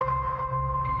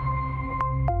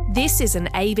This is an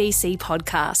ABC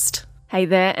podcast. Hey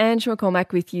there, Ange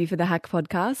McCormack with you for the Hack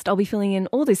Podcast. I'll be filling in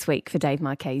all this week for Dave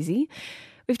Marchese.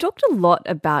 We've talked a lot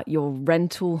about your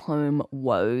rental home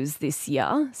woes this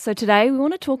year, so today we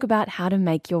want to talk about how to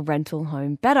make your rental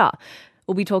home better.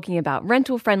 We'll be talking about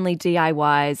rental-friendly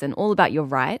DIYs and all about your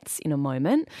rights in a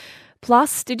moment.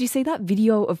 Plus, did you see that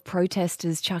video of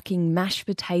protesters chucking mashed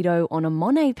potato on a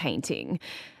Monet painting?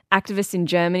 Activists in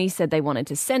Germany said they wanted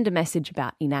to send a message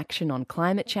about inaction on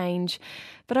climate change.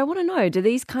 But I want to know, do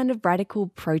these kind of radical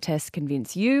protests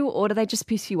convince you or do they just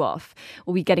piss you off?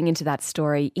 We'll be getting into that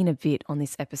story in a bit on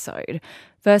this episode.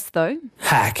 First though...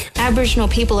 Hack. Aboriginal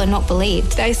people are not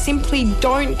believed. They simply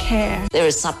don't care. There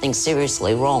is something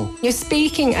seriously wrong. You're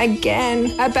speaking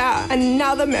again about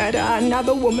another murder,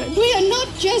 another woman. We are not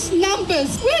just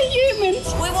numbers. We're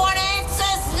humans. We want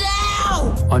answers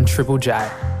now! On Triple J.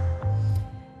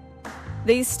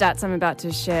 These stats I'm about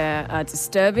to share are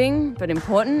disturbing but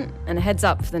important, and a heads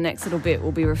up for the next little bit,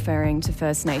 we'll be referring to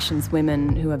First Nations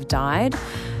women who have died.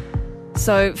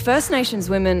 So First Nations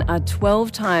women are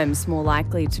 12 times more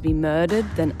likely to be murdered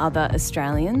than other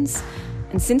Australians.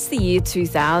 And since the year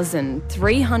 2000,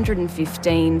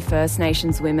 315 First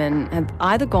Nations women have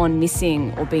either gone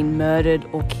missing or been murdered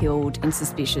or killed in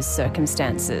suspicious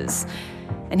circumstances.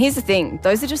 And here's the thing,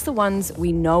 those are just the ones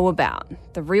we know about.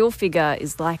 The real figure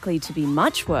is likely to be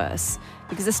much worse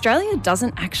because Australia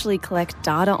doesn't actually collect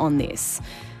data on this.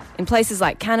 In places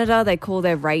like Canada, they call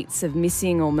their rates of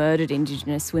missing or murdered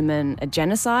Indigenous women a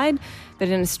genocide. But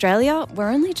in Australia, we're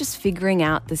only just figuring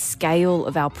out the scale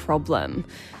of our problem.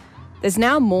 There's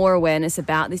now more awareness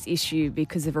about this issue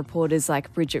because of reporters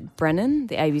like Bridget Brennan,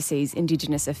 the ABC's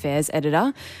Indigenous Affairs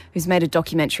editor, who's made a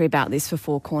documentary about this for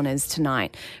Four Corners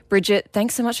tonight. Bridget,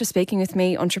 thanks so much for speaking with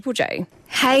me on Triple J.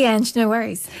 Hey, Ange, no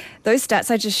worries. Those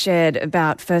stats I just shared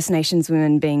about First Nations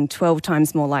women being 12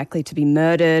 times more likely to be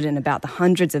murdered and about the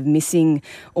hundreds of missing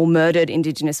or murdered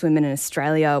Indigenous women in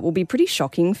Australia will be pretty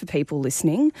shocking for people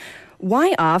listening.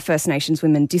 Why are First Nations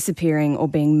women disappearing or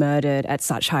being murdered at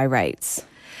such high rates?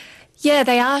 Yeah,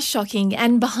 they are shocking.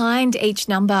 And behind each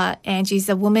number, Angie's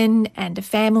a woman and a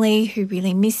family who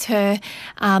really miss her.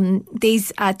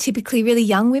 These are typically really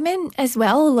young women as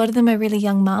well. A lot of them are really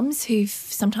young mums who've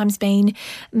sometimes been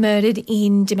murdered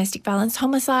in domestic violence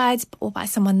homicides or by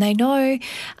someone they know,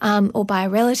 or by a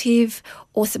relative,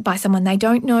 or by someone they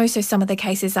don't know. So some of the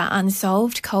cases are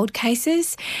unsolved, cold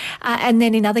cases. And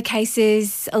then in other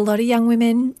cases, a lot of young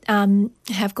women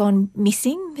have gone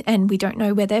missing and we don't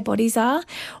know where their bodies are,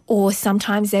 or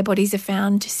sometimes their bodies are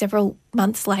found several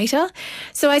months later.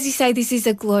 So as you say, this is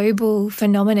a global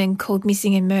phenomenon called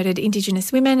missing and murdered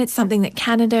Indigenous women. It's something that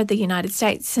Canada, the United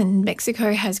States and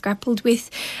Mexico has grappled with.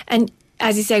 And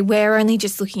as you say, we're only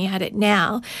just looking at it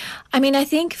now. I mean, I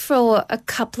think for a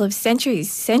couple of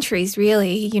centuries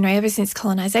really, you know, ever since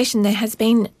colonisation, there has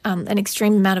been an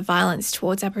extreme amount of violence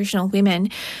towards Aboriginal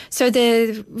women. So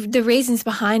the reasons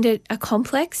behind it are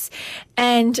complex.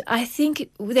 And I think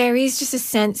there is just a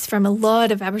sense from a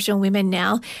lot of Aboriginal women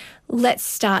now, let's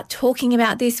start talking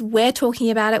about this. We're talking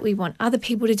about it. We want other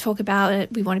people to talk about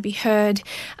it. We want to be heard.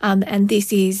 And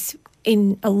this is,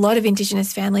 in a lot of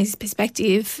Indigenous families'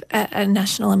 perspective, a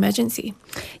national emergency.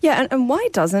 Yeah, and why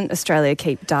doesn't Australia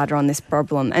keep data on this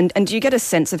problem? And do you get a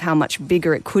sense of how much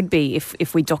bigger it could be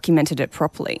if we documented it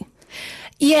properly?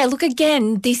 Yeah, look,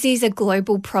 again, this is a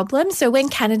global problem. So when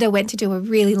Canada went to do a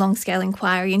really long-scale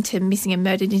inquiry into missing and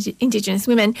murdered Indigenous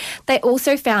women, they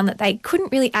also found that they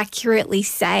couldn't really accurately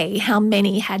say how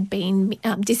many had been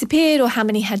disappeared or how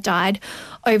many had died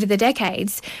over the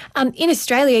decades. In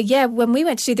Australia, yeah, when we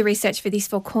went to do the research for this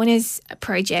Four Corners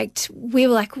project, we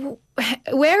were like,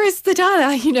 where is the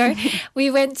data? You know,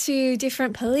 we went to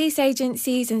different police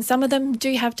agencies and some of them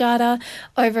do have data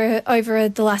over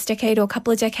the last decade or a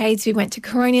couple of decades. We went to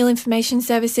Coronial Information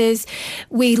Services.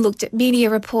 We looked at media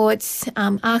reports,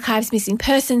 archives, missing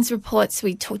persons reports.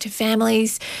 We talked to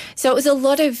families. So it was a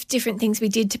lot of different things we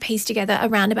did to piece together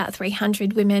around about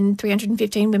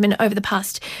 315 women over the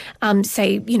past,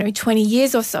 20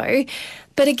 years or so.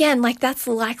 But again, that's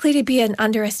likely to be an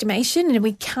underestimation, and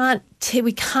we can't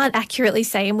accurately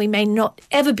say, and we may not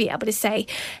ever be able to say,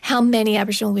 how many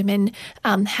Aboriginal women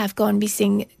have gone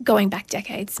missing going back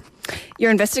decades.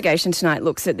 Your investigation tonight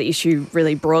looks at the issue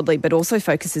really broadly, but also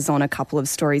focuses on a couple of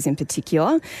stories in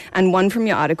particular. And one from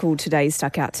your article today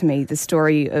stuck out to me, the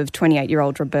story of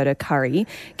 28-year-old Roberta Curry.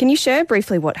 Can you share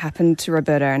briefly what happened to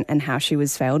Roberta and how she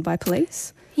was failed by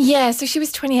police? Yeah, so she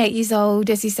was 28 years old,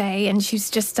 as you say, and she was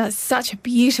just such a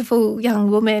beautiful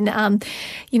young woman.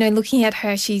 Looking at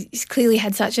her, she clearly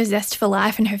had such a zest for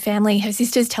life, and her family, her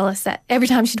sisters tell us that every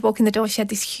time she'd walk in the door, she had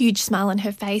this huge smile on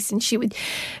her face, and she would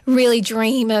really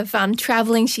dream of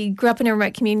travelling. She grew up in a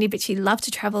remote community, but she loved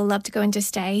to travel, loved to go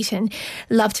interstate, and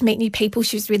loved to meet new people.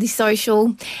 She was really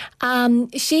social.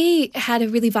 She had a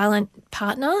really violent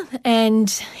partner, and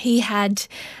he had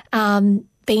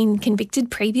been convicted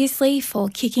previously for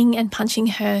kicking and punching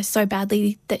her so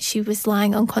badly that she was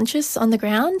lying unconscious on the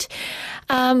ground.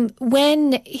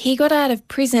 When he got out of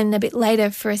prison a bit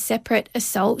later for a separate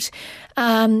assault,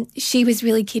 she was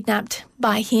really kidnapped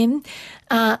by him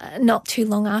not too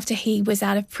long after he was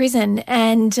out of prison,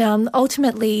 and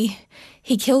ultimately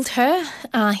he killed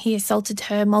her. He assaulted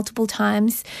her multiple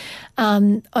times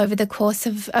over the course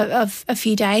of a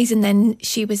few days, and then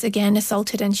she was again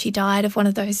assaulted and she died of one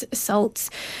of those assaults.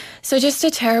 So just a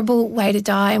terrible way to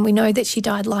die, and we know that she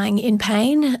died lying in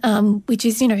pain, which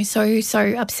is,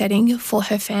 so upsetting for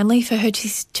her family, for her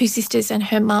two sisters and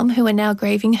her mum, who are now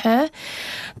grieving her.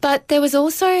 But there was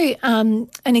also an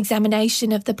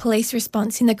examination of the police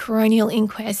response in the coronial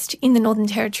inquest in the Northern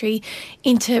Territory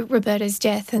into Roberta's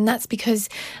death, and that's because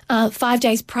 5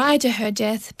 days prior to her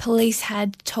death, police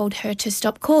had told her to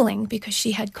stop calling because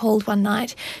she had called one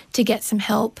night to get some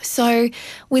help. So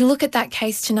we look at that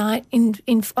case tonight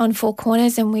on Four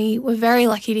Corners, and we were very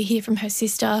lucky to hear from her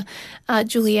sister,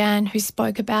 Julianne, who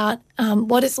spoke about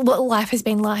what life has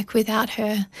been like without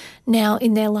her now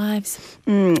in their lives.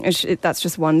 That's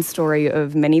just one story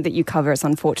of many that you cover. It's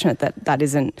unfortunate that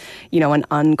isn't, an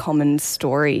uncommon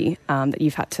story that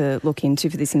you've had to look into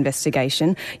for this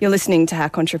investigation. You're listening to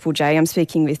Hack on Triple J. I'm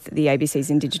speaking with the ABC's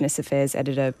Indigenous Affairs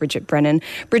editor, Bridget Brennan.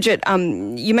 Bridget,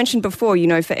 you mentioned before,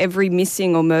 for every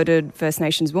missing or murdered First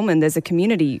Nations woman, there's a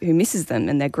community who misses them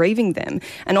and they're grieving them.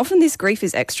 And often this grief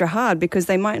is extra hard because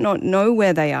they might not know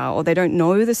where they are, or they don't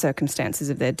know the circumstances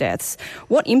of their deaths.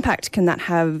 What impact can that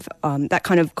have, that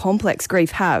kind of complex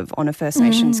grief have on a First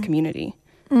Nations community?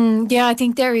 Yeah, I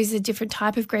think there is a different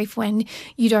type of grief when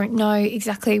you don't know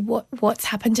exactly what's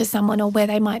happened to someone or where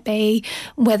they might be,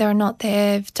 whether or not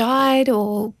they've died,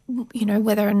 or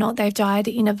whether or not they've died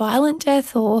in a violent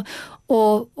death or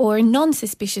in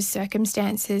non-suspicious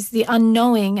circumstances. The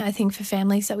unknowing, I think, for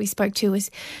families that we spoke to was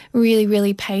really,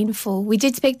 really painful. We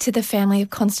did speak to the family of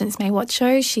Constance May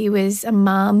Watcho. She was a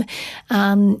mum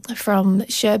from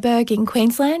Cherbourg in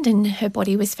Queensland, and her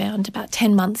body was found about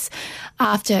 10 months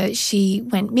after she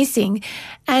went missing.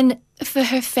 And for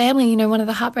her family, one of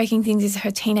the heartbreaking things is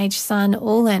her teenage son,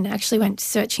 Orlan, actually went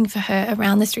searching for her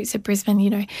around the streets of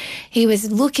Brisbane. He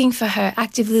was looking for her,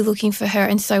 actively looking for her,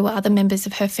 and so were other members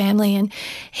of her family. And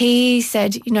he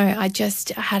said, I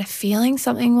had a feeling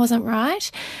something wasn't right.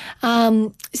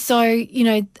 I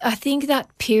think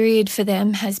that period for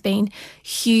them has been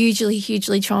hugely,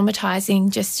 hugely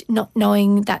traumatising, just not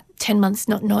knowing that 10 months,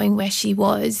 not knowing where she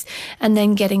was, and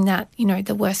then getting that,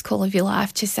 the worst call of your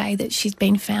life to say that she's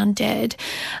been found dead,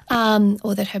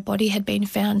 or that her body had been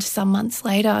found some months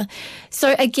later.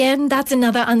 So again, that's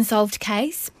another unsolved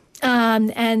case.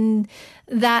 And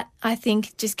that, I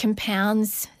think, just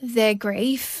compounds their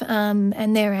grief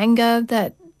and their anger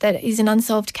that is an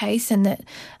unsolved case, and that,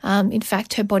 in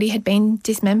fact, her body had been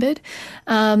dismembered.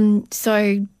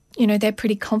 They're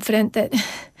pretty confident that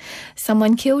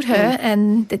someone killed her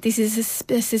and that this is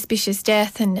a suspicious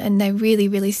death, and they're really,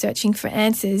 really searching for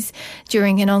answers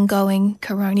during an ongoing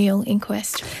coronial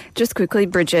inquest. Just quickly,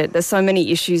 Bridget, there's so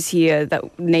many issues here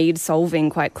that need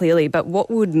solving quite clearly, but what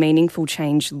would meaningful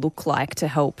change look like to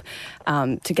help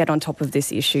to get on top of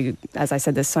this issue? As I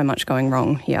said, there's so much going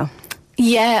wrong here.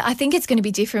 Yeah, I think it's going to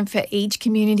be different for each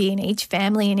community and each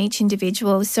family and each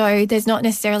individual. So there's not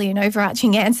necessarily an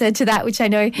overarching answer to that, which I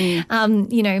know,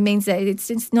 means that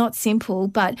it's not simple.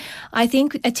 But I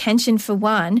think attention, for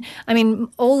one,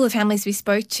 all the families we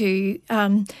spoke to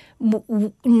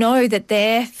know that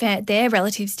their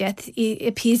relative's death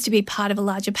appears to be part of a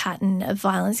larger pattern of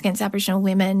violence against Aboriginal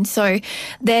women. So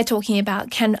they're talking about,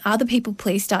 can other people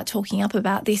please start talking up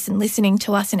about this and listening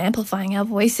to us and amplifying our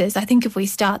voices? I think if we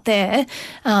start there,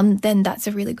 then that's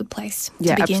a really good place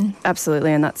to begin.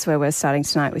 Absolutely, and that's where we're starting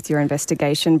tonight with your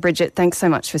investigation. Bridget, thanks so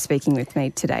much for speaking with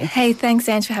me today. Hey, thanks,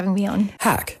 Ange, for having me on.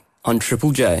 Hack on Triple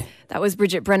J. That was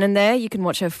Bridget Brennan there. You can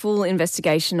watch her full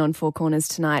investigation on Four Corners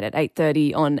tonight at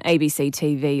 8:30 on ABC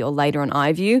TV or later on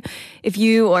iView. If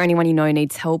you or anyone you know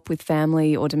needs help with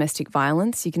family or domestic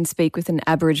violence, you can speak with an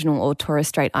Aboriginal or Torres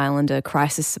Strait Islander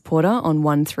crisis supporter on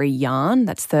 13-YARN.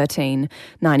 That's 13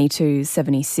 92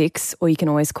 76, or you can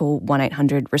always call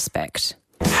 1-800-RESPECT.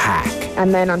 Hack.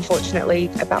 And then unfortunately,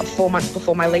 about 4 months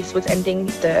before my lease was ending,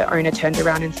 the owner turned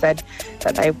around and said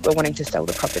that they were wanting to sell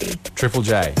the property. Triple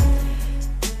J.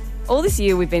 All this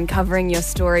year we've been covering your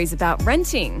stories about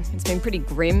renting. It's been pretty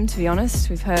grim, to be honest.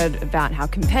 We've heard about how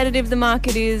competitive the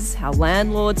market is, how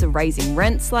landlords are raising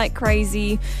rents like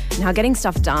crazy, and how getting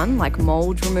stuff done, like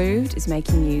mould removed, is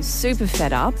making you super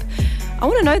fed up. I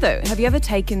want to know though, have you ever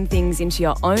taken things into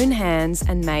your own hands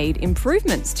and made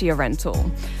improvements to your rental?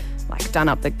 Like done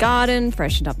up the garden,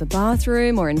 freshened up the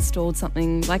bathroom, or installed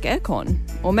something like aircon.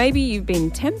 Or maybe you've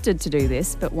been tempted to do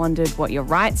this but wondered what your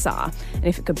rights are and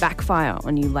if it could backfire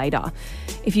on you later.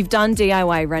 If you've done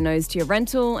DIY renos to your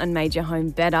rental and made your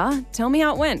home better, tell me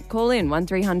how it went. Call in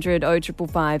 1300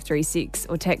 0555 36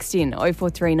 or text in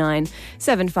 0439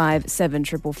 75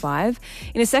 7555.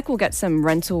 In a sec we'll get some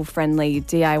rental-friendly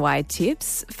DIY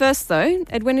tips. First though,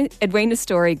 Edwina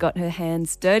Story got her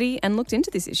hands dirty and looked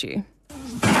into this issue.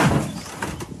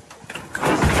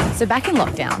 So back in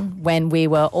lockdown, when we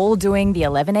were all doing the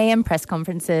 11 a.m. press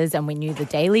conferences and we knew the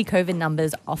daily COVID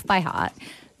numbers off by heart,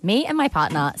 me and my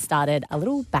partner started a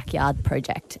little backyard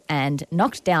project and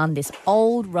knocked down this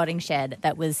old rotting shed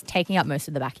that was taking up most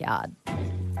of the backyard.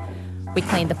 We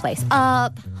cleaned the place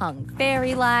up, hung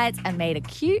fairy lights and made a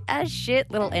cute as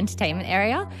shit little entertainment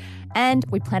area. And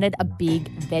we planted a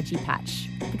big veggie patch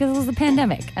because it was the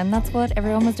pandemic and that's what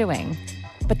everyone was doing.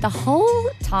 But the whole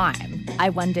time I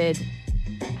wondered,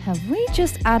 have we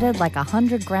just added like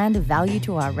 $100,000 of value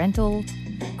to our rental?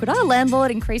 Could our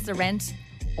landlord increase the rent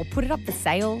or put it up for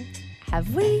sale?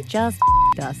 Have we just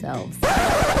ourselves?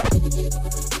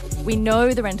 We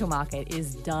know the rental market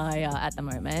is dire at the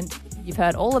moment. You've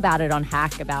heard all about it on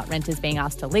Hack, about renters being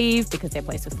asked to leave because their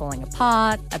place was falling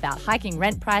apart, about hiking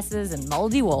rent prices and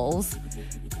mouldy walls.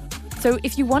 So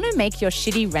if you want to make your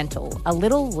shitty rental a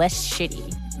little less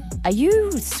shitty, are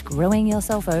you screwing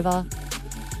yourself over?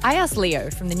 I asked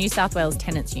Leo from the New South Wales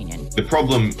Tenants Union. The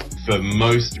problem for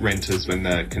most renters when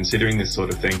they're considering this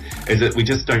sort of thing is that we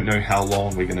just don't know how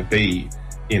long we're going to be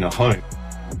in a home.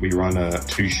 We run a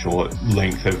too short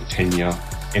length of tenure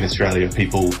in Australia.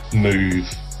 People move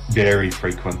very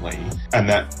frequently, and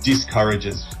that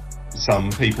discourages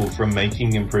some people from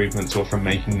making improvements or from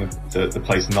making the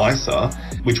place nicer,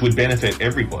 which would benefit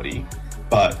everybody,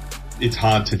 but it's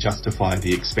hard to justify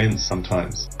the expense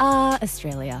sometimes.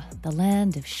 Australia, the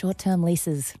land of short-term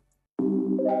leases.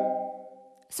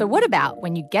 So what about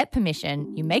when you get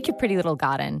permission, you make your pretty little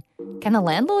garden, can the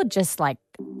landlord just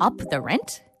up the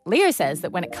rent? Leo says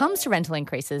that when it comes to rental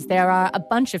increases, there are a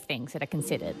bunch of things that are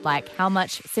considered, like how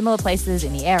much similar places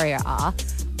in the area are,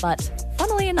 but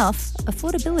funnily enough,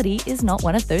 affordability is not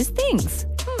one of those things.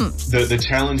 The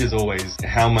challenge is always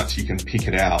how much you can pick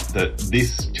it out that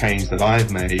this change that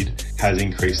I've made has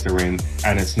increased the rent,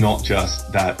 and it's not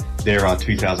just that there are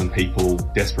 2,000 people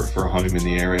desperate for a home in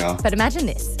the area. But imagine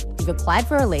this. You've applied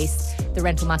for a lease, the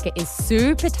rental market is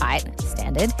super tight,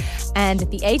 standard, and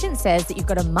the agent says that you've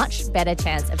got a much better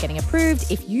chance of getting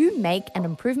approved if you make an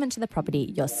improvement to the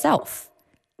property yourself.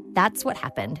 That's what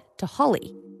happened to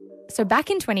Holly. So back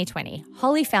in 2020,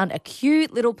 Holly found a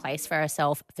cute little place for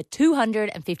herself for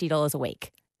 $250 a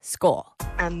week. Score.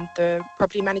 And the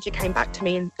property manager came back to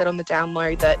me and said on the down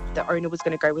low that the owner was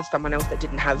going to go with someone else that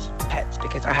didn't have pets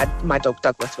because I had my dog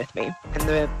Douglas with me. And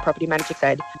the property manager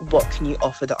said, what can you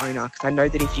offer the owner? Because I know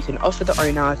that if you can offer the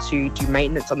owner to do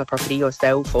maintenance on the property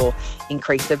yourself or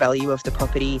increase the value of the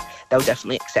property, they'll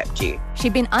definitely accept you.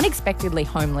 She'd been unexpectedly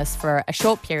homeless for a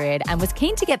short period and was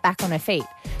keen to get back on her feet.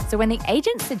 So when the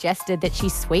agent suggested that she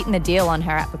sweeten the deal on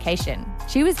her application,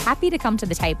 she was happy to come to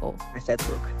the table. I said,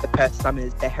 look, the Perth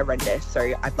summers, they're horrendous, so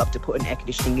I'd love to put an air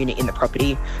conditioning unit in the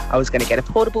property. I was going to get a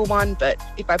portable one, but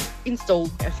if I install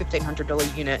a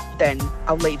 $1,500 unit, then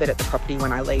I'll leave it at the property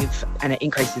when I leave, and it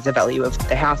increases the value of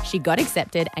the house. She got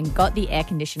accepted and got the air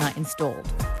conditioner installed.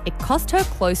 It cost her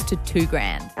close to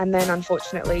 $2,000. And then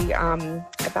unfortunately,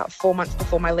 about 4 months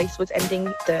before my lease was ending,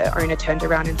 the owner turned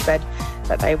around and said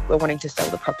that they were wanting to sell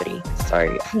the property.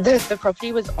 So the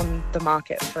property was on the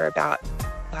market for about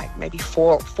maybe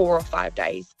four or 5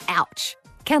 days. Ouch.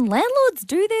 Can landlords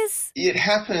do this? It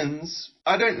happens.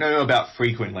 I don't know about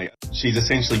frequently. She's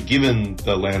essentially given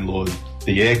the landlord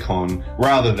the aircon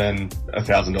rather than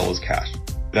 $1,000 cash.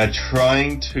 They're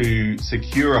trying to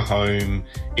secure a home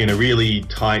in a really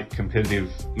tight,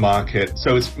 competitive market.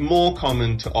 So it's more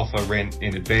common to offer rent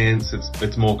in advance.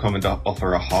 It's more common to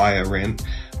offer a higher rent.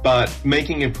 But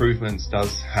making improvements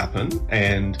does happen,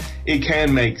 and it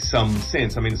can make some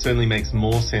sense. I mean, it certainly makes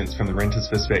more sense from the renter's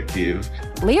perspective.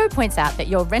 Leo points out that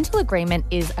your rental agreement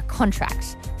is a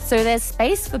contract, so there's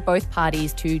space for both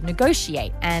parties to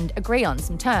negotiate and agree on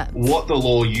some terms. What the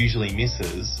law usually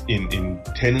misses in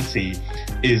tenancy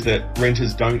is that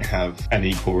renters don't have an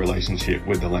equal relationship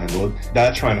with the landlord.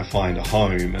 They're trying to find a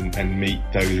home and meet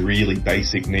those really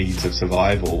basic needs of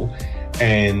survival,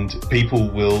 and people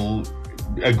will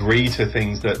agree to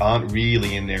things that aren't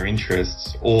really in their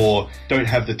interests or don't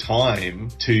have the time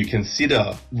to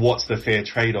consider what's the fair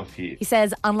trade-off here. He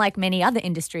says, unlike many other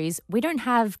industries, we don't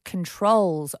have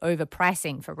controls over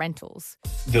pricing for rentals.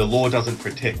 The law doesn't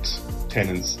protect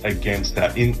tenants against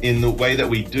that in the way that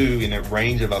we do in a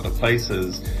range of other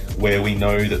places where we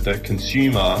know that the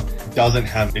consumer doesn't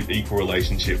have an equal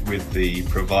relationship with the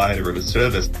provider of a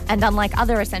service. And unlike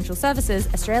other essential services,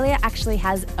 Australia actually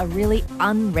has a really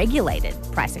unregulated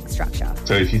pricing structure.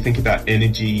 So if you think about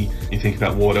energy, you think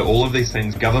about water, all of these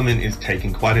things, government is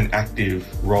taking quite an active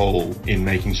role in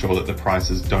making sure that the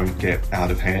prices don't get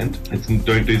out of hand.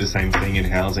 Don't do the same thing in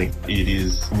housing. It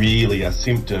is really a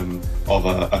symptom of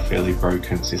a fairly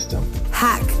broken system.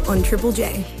 Hack on Triple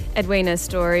J. Edwina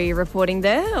Story reporting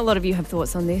there. A lot of you have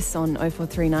thoughts on this on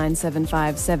 0439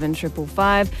 757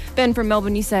 555. Ben from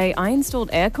Melbourne, you say, I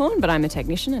installed aircon, but I'm a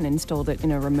technician and installed it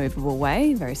in a removable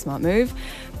way. Very smart move.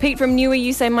 Pete from Newey,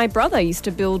 you say, my brother used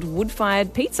to build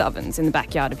wood-fired pizza ovens in the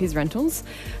backyard of his rentals.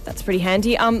 That's pretty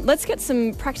handy. Let's get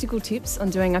some practical tips on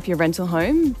doing up your rental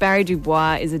home. Barry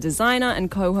Dubois is a designer and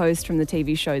co-host from the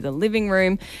TV show The Living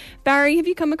Room. Barry, have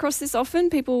you come across this often?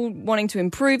 People wanting to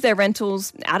improve their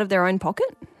rentals out of their own pocket?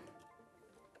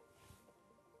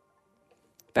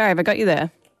 Barry, have I got you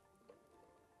there?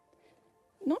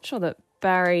 Not sure that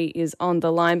Barry is on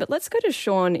the line, but let's go to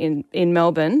Sean in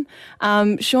Melbourne.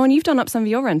 Sean, you've done up some of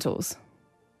your rentals.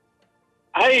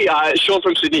 Hey, Sean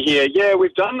from Sydney here. Yeah,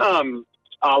 we've done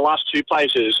our last two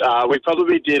places. We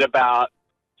probably did about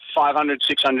 $500,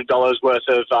 $600 worth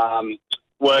of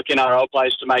work in our old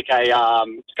place to make a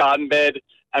garden bed,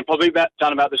 and probably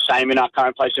done about the same in our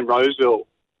current place in Roseville.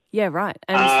 Yeah, right.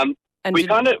 And we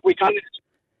kind of.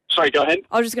 Sorry, go ahead.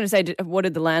 I was just going to say, what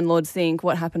did the landlords think?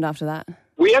 What happened after that?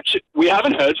 We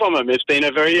haven't heard from them. It's been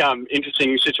a very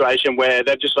interesting situation where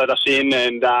they've just let us in,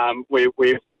 and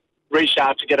we've reached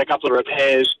out to get a couple of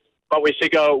repairs. But we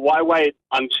figure, why wait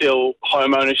until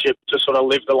home ownership to sort of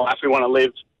live the life we want to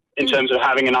live in terms of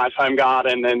having a nice home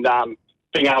garden and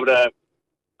being able to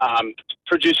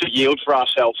produce a yield for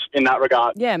ourselves in that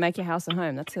regard. Yeah, make your house a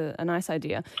home. That's a nice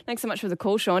idea. Thanks so much for the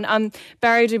call, Sean.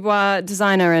 Barry Dubois,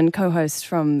 designer and co-host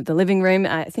from The Living Room.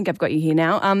 I think I've got you here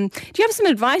now. Do you have some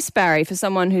advice, Barry, for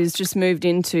someone who's just moved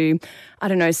into, I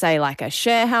don't know, say like a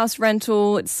share house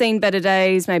rental, it's seen better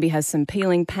days, maybe has some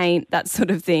peeling paint, that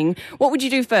sort of thing? What would you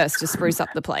do first to spruce up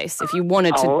the place if you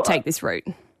wanted to take this route?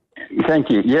 Thank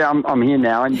you. Yeah, I'm here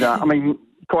now. And I mean,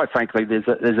 quite frankly, there's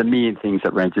a million things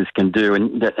that renters can do,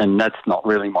 and that's not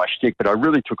really my shtick. But I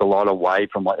really took a lot away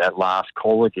from what that last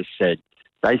caller just said.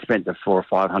 They spent the $400 or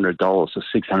 $500 or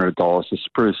 $600 to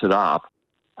spruce it up.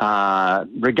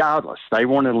 Regardless, they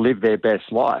want to live their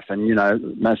best life, and you know,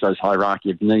 Maslow's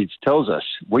hierarchy of needs tells us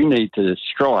we need to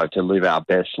strive to live our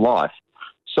best life.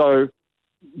 So,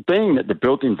 being that the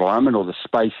built environment or the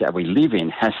space that we live in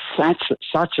has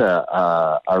such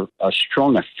a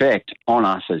strong effect on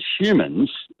us as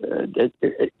humans,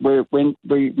 when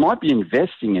we might be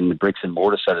investing in the bricks and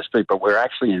mortar, so to speak, but we're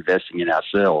actually investing in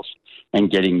ourselves and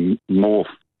getting more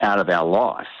out of our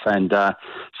life. And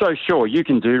so, sure, you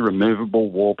can do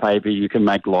removable wallpaper, you can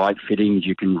make light fittings,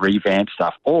 you can revamp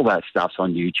stuff. All that stuff's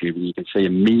on YouTube, and you can see a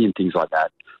million things like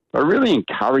that. But I really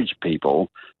encourage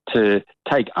people to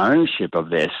take ownership of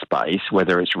their space,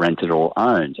 whether it's rented or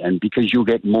owned, and because you'll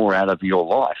get more out of your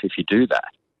life if you do that.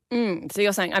 So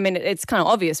you're saying, I mean, it's kind of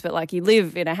obvious, but like you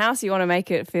live in a house, you want to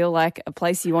make it feel like a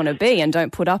place you want to be and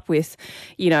don't put up with,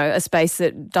 you know, a space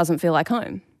that doesn't feel like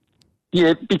home.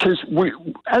 Yeah, because we,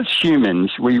 as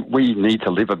humans, we need to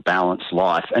live a balanced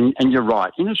life. And you're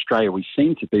right, in Australia we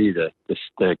seem to be the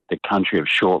country of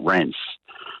short rents.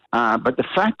 But the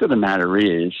fact of the matter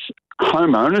is,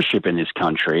 home ownership in this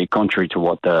country, contrary to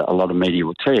what a lot of media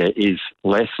will tell you, is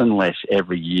less and less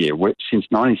every year. Since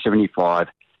 1975,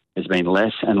 there's been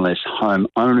less and less home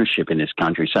ownership in this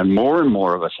country. So more and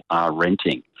more of us are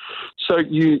renting. So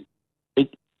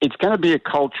it's going to be a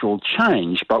cultural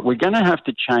change, but we're going to have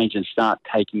to change and start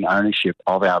taking ownership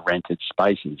of our rented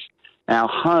spaces. Our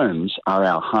homes are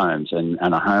our homes, and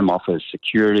a home offers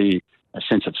security, a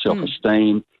sense of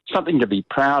self-esteem, something to be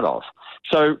proud of.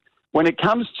 So when it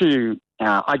comes to,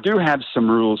 I do have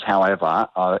some rules, however,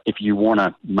 if you want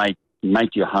to make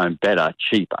make your home better,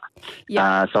 cheaper.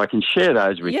 Yeah. So I can share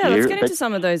those with you. Yeah, let's get into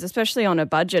some of those, especially on a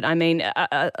budget. I mean,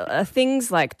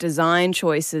 things like design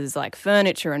choices, like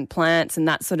furniture and plants and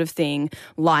that sort of thing,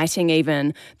 lighting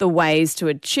even, the ways to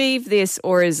achieve this,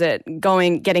 or is it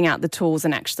getting out the tools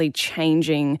and actually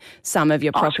changing some of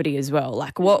your property as well?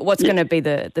 Like what's going to be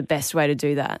the best way to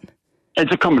do that?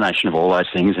 It's a combination of all those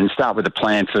things, and start with the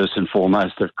plan first and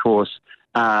foremost, of course.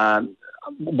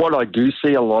 What I do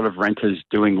see a lot of renters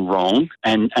doing wrong,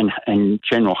 and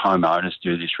general homeowners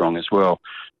do this wrong as well.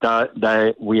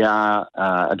 We are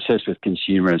obsessed with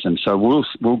consumerism, so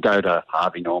we'll go to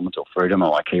Harvey Norman's or Freedom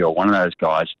or IKEA or one of those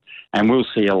guys, and we'll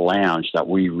see a lounge that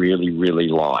we really, really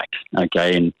like.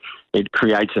 Okay, and it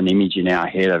creates an image in our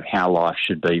head of how life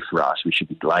should be for us. We should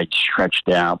be laid stretched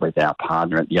out with our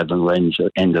partner at the other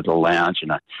end of the lounge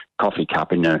and a coffee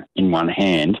cup in one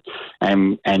hand.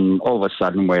 And all of a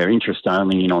sudden we're interest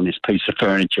only in on this piece of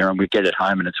furniture, and we get it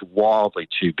home and it's wildly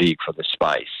too big for the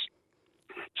space.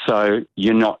 So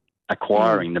you're not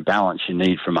acquiring the balance you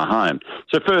need from a home.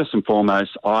 So first and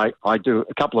foremost, I do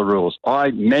a couple of rules.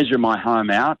 I measure my home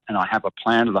out and I have a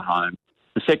plan of the home.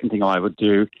 The second thing I would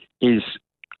do is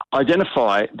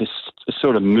identify the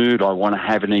sort of mood I want to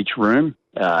have in each room.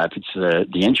 If it's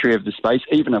the entry of the space,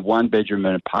 even a one-bedroom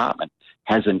apartment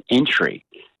has an entry.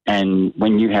 And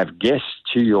when you have guests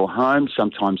to your home,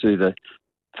 sometimes either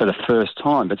for the first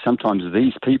time, but sometimes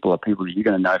these people are people that you're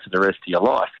going to know for the rest of your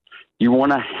life. You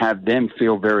want to have them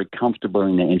feel very comfortable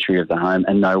in the entry of the home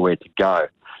and know where to go.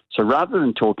 So rather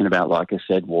than talking about, like I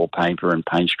said, wallpaper and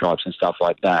paint stripes and stuff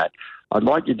like that, I'd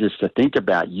like you just to think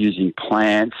about using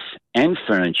plants and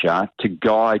furniture to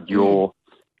guide your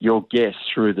guests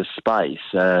through the space.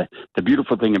 The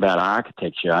beautiful thing about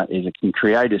architecture is it can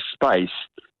create a space,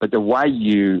 but the way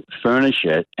you furnish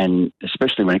it, and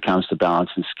especially when it comes to balance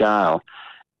and scale,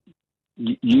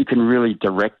 you can really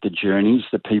direct the journeys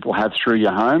that people have through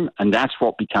your home, and that's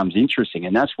what becomes interesting,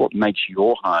 and that's what makes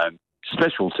your home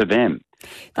special to them.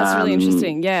 That's really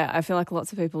interesting. Yeah, I feel like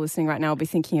lots of people listening right now will be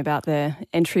thinking about their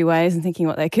entryways and thinking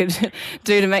what they could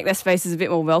do to make their spaces a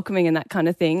bit more welcoming and that kind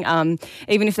of thing.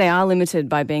 Even if they are limited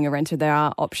by being a renter, there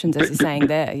are options, as you're saying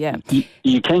there. Yeah,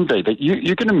 you can be, but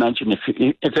you can imagine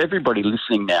if everybody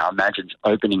listening now imagines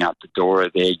opening up the door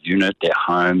of their unit, their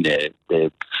home, their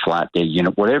flat, their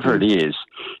unit, whatever it is,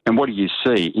 and what do you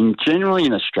see? Generally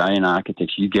in Australian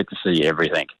architecture, you get to see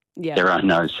everything. Yeah. There are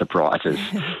no surprises.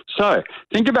 So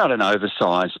think about an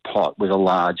oversized pot with a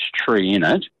large tree in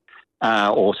it,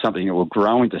 or something that will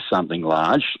grow into something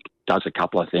large. Does a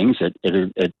couple of things.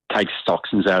 It takes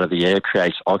toxins out of the air,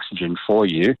 creates oxygen for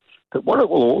you. But what it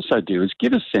will also do is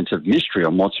give a sense of mystery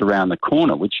on what's around the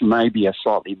corner, which may be a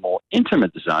slightly more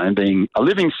intimate zone, being a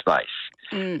living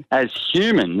space. As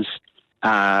humans,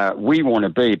 we want to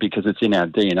be, because it's in our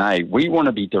DNA, we want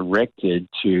to be directed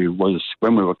to,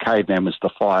 when we were cavemen, was the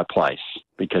fireplace,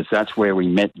 because that's where we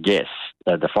met guests.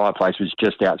 The fireplace was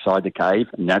just outside the cave,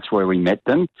 and that's where we met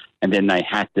them, and then they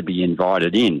had to be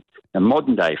invited in. The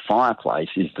modern day fireplace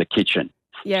is the kitchen.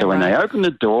 Yeah, so when they open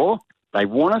the door, they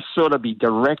want to sort of be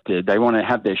directed. They want to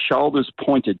have their shoulders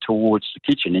pointed towards the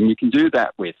kitchen, and you can do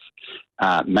that with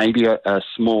maybe a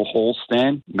small hall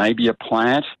stand, maybe a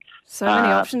plant. So many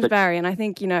options, Barry, and I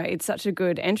think, it's such a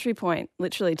good entry point,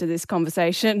 literally, to this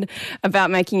conversation about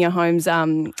making your homes,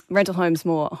 rental homes,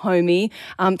 more homey.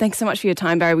 Thanks so much for your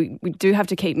time, Barry. We do have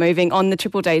to keep moving. On the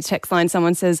Triple J text line,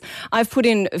 someone says, I've put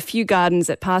in a few gardens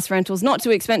at past rentals, not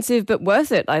too expensive, but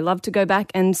worth it. I love to go back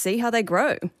and see how they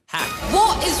grow.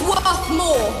 What is worth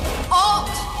more, art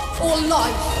or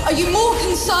life? Are you more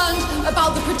concerned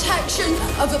about the protection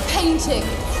of a painting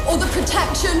or the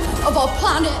protection of our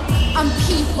planet and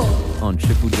people? On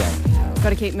Triple J.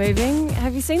 Got to keep moving.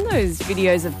 Have you seen those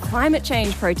videos of climate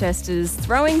change protesters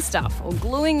throwing stuff or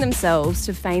gluing themselves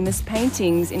to famous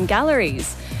paintings in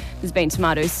galleries? There's been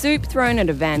tomato soup thrown at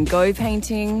a Van Gogh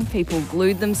painting. People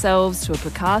glued themselves to a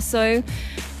Picasso.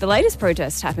 The latest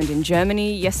protest happened in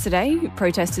Germany yesterday.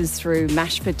 Protesters threw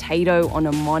mashed potato on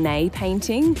a Monet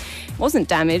painting. It wasn't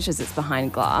damaged as it's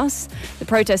behind glass. The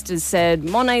protesters said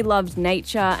Monet loved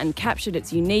nature and captured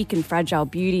its unique and fragile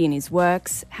beauty in his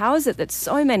works. How is it that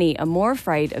so many are more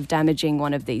afraid of damaging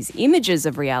one of these images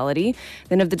of reality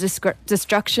than of the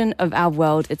destruction of our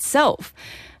world itself?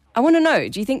 I want to know,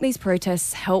 do you think these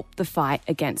protests help the fight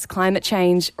against climate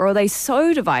change, or are they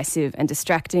so divisive and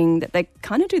distracting that they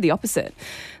kind of do the opposite?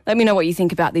 Let me know what you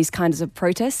think about these kinds of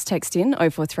protests. Text in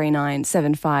 0439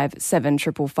 757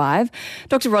 555.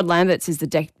 Dr. Rod Lamberts is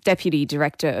the Deputy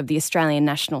Director of the Australian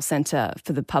National Centre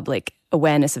for the Public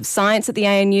Awareness of Science at the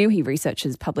ANU. He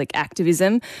researches public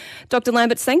activism. Dr.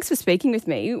 Lamberts, thanks for speaking with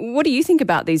me. What do you think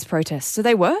about these protests? Do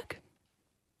they work?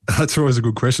 That's always a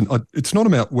good question. It's not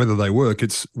about whether they work,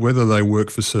 it's whether they work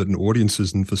for certain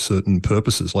audiences and for certain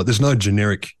purposes. Like there's no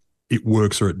generic it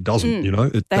works or it doesn't, you know.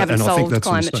 They haven't solved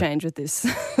climate change with this.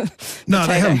 No,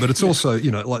 they haven't, but it's also,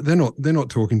 you know, like they're not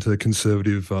talking to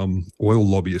conservative oil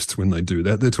lobbyists when they do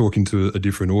that. They're talking to a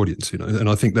different audience, you know. And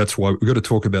I think that's why we've got to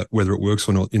talk about whether it works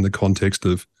or not in the context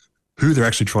of who they're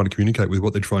actually trying to communicate with,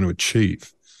 what they're trying to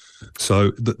achieve.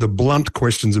 So the blunt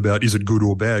questions about is it good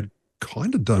or bad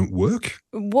kind of don't work.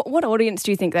 What audience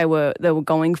do you think they were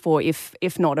going for,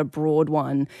 if not a broad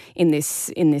one, in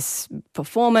this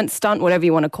performance stunt, whatever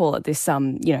you want to call it, this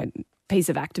piece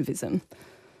of activism?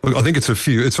 Look, I think it's a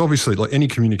few. It's obviously like any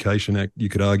communication act, you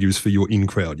could argue, is for your in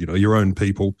crowd, you know, your own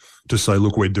people, to say,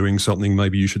 look, we're doing something,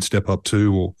 maybe you should step up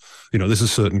too, or, you know, there's a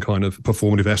certain kind of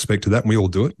performative aspect to that, and we all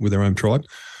do it with our own tribe.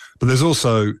 But there's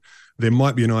also, there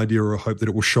might be an idea or a hope that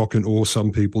it will shock and awe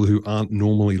some people who aren't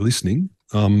normally listening.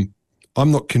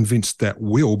 I'm not convinced that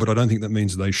will, but I don't think that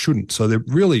means they shouldn't. So they're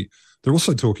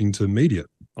also talking to media.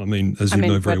 I mean, as you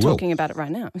know very well. We're talking about it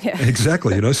right now. Yeah.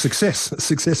 Exactly. You know, success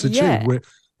achieved. Yeah.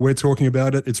 We're talking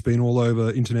about it. It's been all over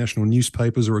international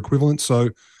newspapers or equivalent.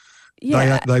 So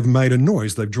they've made a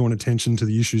noise. They've drawn attention to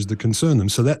the issues that concern them.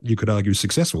 So that, you could argue, is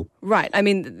successful. Right. I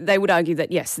mean, they would argue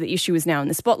that, yes, the issue is now in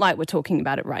the spotlight. We're talking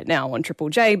about it right now on Triple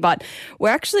J. But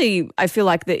we're actually, I feel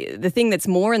like the thing that's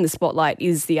more in the spotlight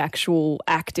is the actual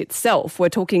act itself. We're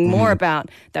talking more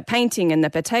about the painting and the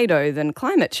potato than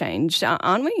climate change,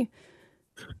 aren't we?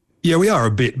 Yeah, we are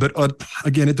a bit, but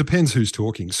again, it depends who's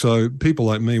talking. So people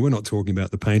like me, we're not talking about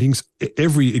the paintings.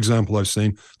 Every example I've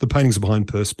seen, the paintings are behind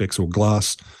perspex or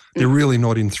glass. They're really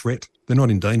not in threat. They're not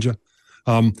in danger.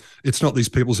 It's not these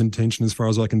people's intention, as far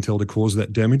as I can tell, to cause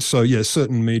that damage. So, yeah,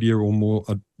 certain media, or more,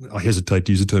 I hesitate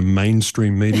to use the term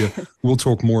mainstream media, will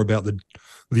talk more about the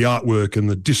artwork and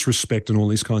the disrespect and all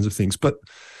these kinds of things. But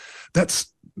that's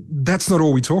not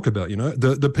all we talk about, you know.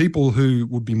 The people who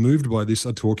would be moved by this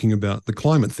are talking about the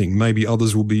climate thing. Maybe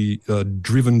others will be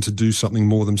driven to do something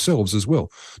more themselves as well.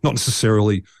 Not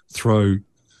necessarily throw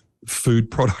food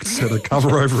products at a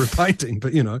cover over a painting,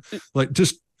 but, you know, like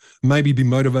just maybe be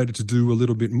motivated to do a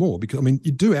little bit more. Because, I mean,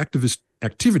 you do activist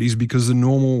activities because the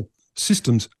normal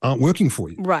systems aren't working for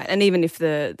you. Right. And even if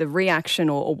the reaction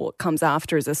or what comes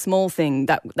after is a small thing,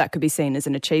 that could be seen as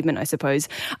an achievement, I suppose.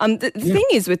 The thing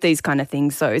is with these kind of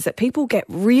things, though, is that people get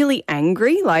really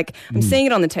angry. Like, I'm seeing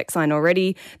it on the text line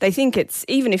already. They think it's,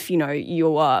 even if, you know,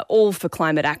 you are all for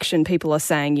climate action, people are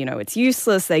saying, you know, it's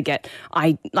useless. They get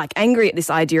angry at this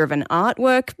idea of an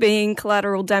artwork being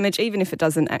collateral damage, even if it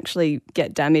doesn't actually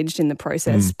get damaged in the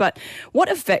process. But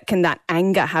what effect can that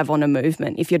anger have on a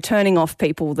movement if you're turning off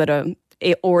people that are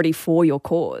already for your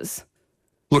cause?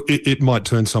 Look, it might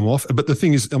turn some off, but the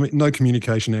thing is, I mean, no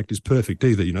communication act is perfect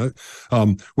either, you know.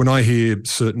 When I hear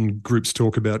certain groups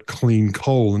talk about clean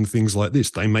coal and things like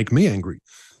this, they make me angry.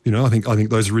 You know, I think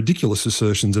those are ridiculous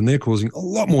assertions, and they're causing a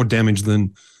lot more damage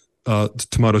than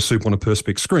tomato soup on a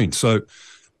perspex screen. So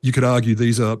you could argue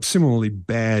these are similarly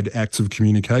bad acts of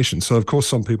communication. So, of course,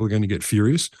 some people are going to get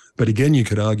furious, but again, you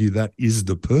could argue that is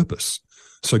the purpose.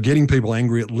 So getting people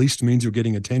angry at least means you're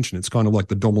getting attention. It's kind of like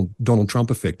the Donald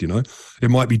Trump effect, you know. It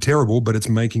might be terrible, but it's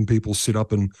making people sit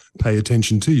up and pay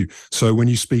attention to you. So when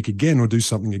you speak again or do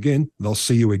something again, they'll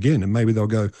see you again, and maybe they'll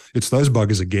go, it's those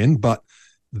buggers again, but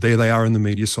there they are in the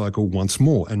media cycle once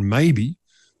more. And maybe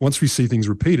once we see things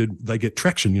repeated, they get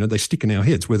traction, you know, they stick in our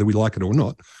heads, whether we like it or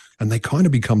not, and they kind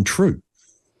of become true.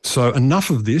 So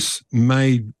enough of this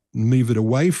may move it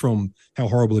away from how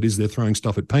horrible it is they're throwing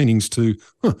stuff at paintings to,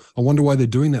 I wonder why they're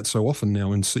doing that so often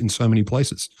now in so many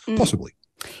places, possibly.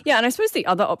 Yeah, and I suppose the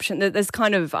other option, there's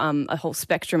kind of a whole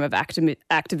spectrum of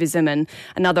activism, and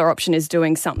another option is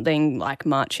doing something like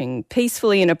marching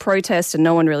peacefully in a protest, and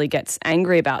no one really gets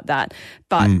angry about that.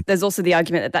 But there's also the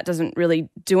argument that doesn't really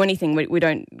do anything. We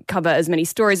don't cover as many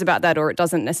stories about that, or it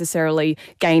doesn't necessarily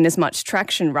gain as much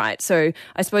traction, right? So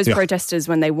I suppose protesters,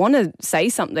 when they want to say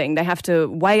something, they have to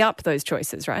weigh up those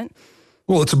choices, right?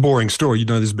 Well, it's a boring story. You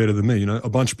know this better than me. You know, a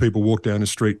bunch of people walked down the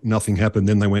street, nothing happened,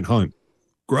 then they went home.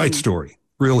 Great story.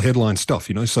 Real headline stuff,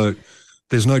 you know, so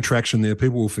there's no traction there.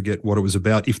 People will forget what it was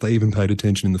about if they even paid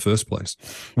attention in the first place.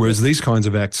 Whereas these kinds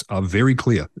of acts are very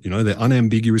clear, you know, they're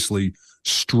unambiguously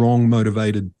strong,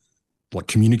 motivated, like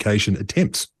communication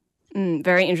attempts.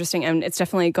 Very interesting, and it's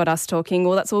definitely got us talking.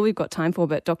 Well, that's all we've got time for,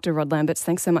 but Dr. Rod Lamberts,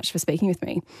 thanks so much for speaking with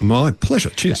me. My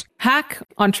pleasure. Cheers. Hack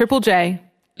on Triple J.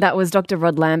 That was Dr.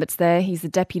 Rod Lamberts there. He's the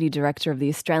Deputy Director of the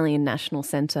Australian National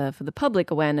Centre for the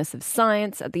Public Awareness of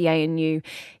Science at the ANU.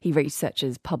 He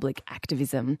researches public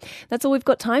activism. That's all we've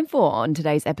got time for on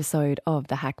today's episode of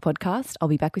the Hack Podcast. I'll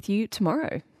be back with you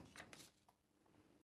tomorrow.